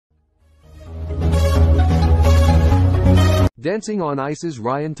Dancing on Ice's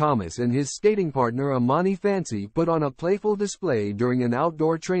Ryan Thomas and his skating partner Amani Fancy put on a playful display during an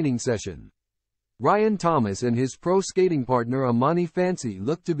outdoor training session. Ryan Thomas and his pro skating partner Amani Fancy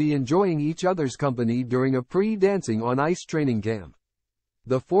looked to be enjoying each other's company during a pre-Dancing on Ice training camp.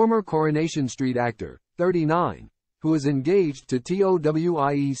 The former Coronation Street actor, 39, who is engaged to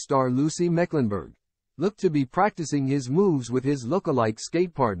TOWIE star Lucy Mecklenburg, looked to be practicing his moves with his lookalike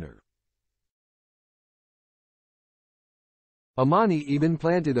skate partner. Amani even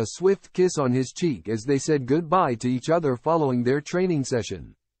planted a swift kiss on his cheek as they said goodbye to each other following their training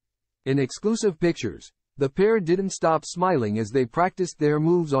session. In exclusive pictures, the pair didn't stop smiling as they practiced their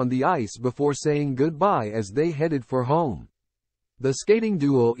moves on the ice before saying goodbye as they headed for home. The skating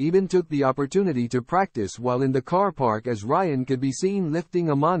duo even took the opportunity to practice while in the car park as Ryan could be seen lifting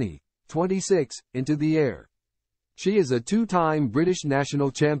Amani, 26, into the air. She is a two-time British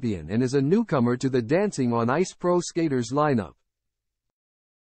national champion and is a newcomer to the Dancing on Ice pro skaters lineup.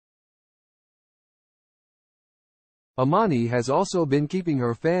 Amani has also been keeping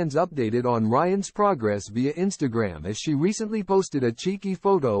her fans updated on Ryan's progress via Instagram as she recently posted a cheeky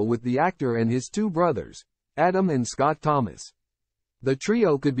photo with the actor and his two brothers, Adam and Scott Thomas. The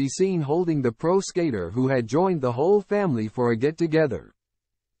trio could be seen holding the pro skater who had joined the whole family for a get-together.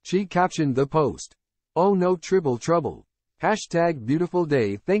 She captioned the post, "Oh no triple trouble. #beautiful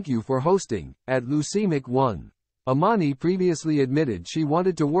day thank you for hosting," at Lucemic1. Amani previously admitted she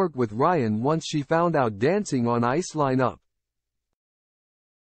wanted to work with Ryan once she found out Dancing on Ice lineup.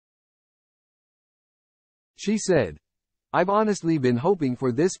 She said, "I've honestly been hoping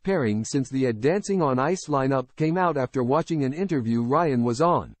for this pairing since the Dancing on Ice lineup came out after watching an interview Ryan was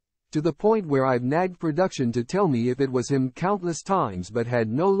on, to the point where I've nagged production to tell me if it was him countless times but had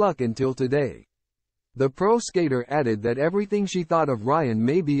no luck until today." The pro skater added that everything she thought of Ryan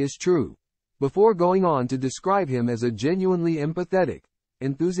maybe is true, before going on to describe him as a genuinely empathetic,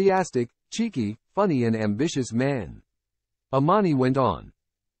 enthusiastic, cheeky, funny and ambitious man. Amani went on,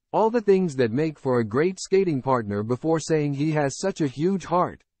 "All the things that make for a great skating partner," before saying he has such a huge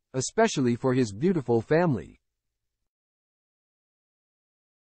heart, especially for his beautiful family.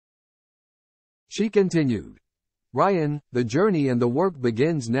 She continued, "Ryan, the journey and the work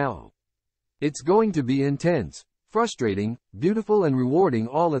begins now. It's going to be intense, frustrating, beautiful and rewarding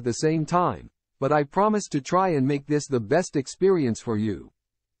all at the same time, but I promise to try and make this the best experience for you.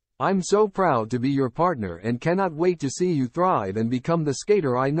 I'm so proud to be your partner and cannot wait to see you thrive and become the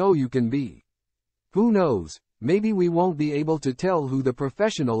skater I know you can be. Who knows, maybe we won't be able to tell who the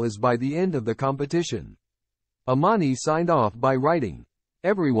professional is by the end of the competition." Amani signed off by writing,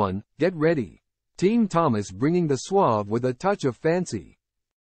 "Everyone, get ready. Team Thomas bringing the suave with a touch of fancy."